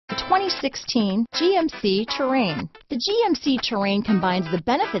2016 GMC Terrain. The GMC Terrain combines the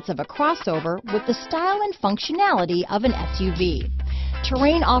benefits of a crossover with the style and functionality of an SUV.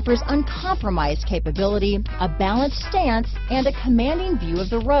 Terrain offers uncompromised capability, a balanced stance, and a commanding view of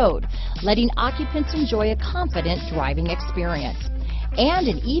the road, letting occupants enjoy a confident driving experience. And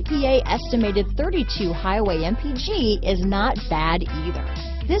an EPA estimated 32 highway MPG is not bad either.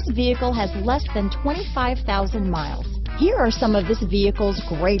 This vehicle has less than 25,000 miles. Here are some of this vehicle's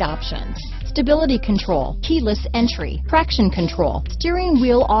great options: stability control, keyless entry, traction control, steering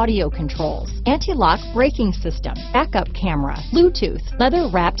wheel audio controls, anti-lock braking system, backup camera, Bluetooth,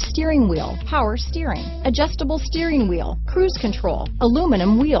 leather-wrapped steering wheel, power steering, adjustable steering wheel, cruise control,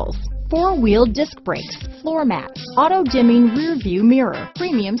 aluminum wheels, four-wheel disc brakes, floor mats, auto-dimming rear-view mirror,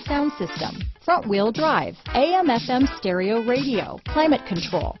 premium sound system, front-wheel drive, AM/FM stereo radio, climate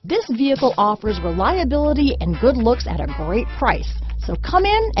control. This vehicle offers reliability and good looks at a great price. So come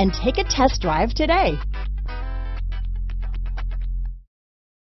in and take a test drive today.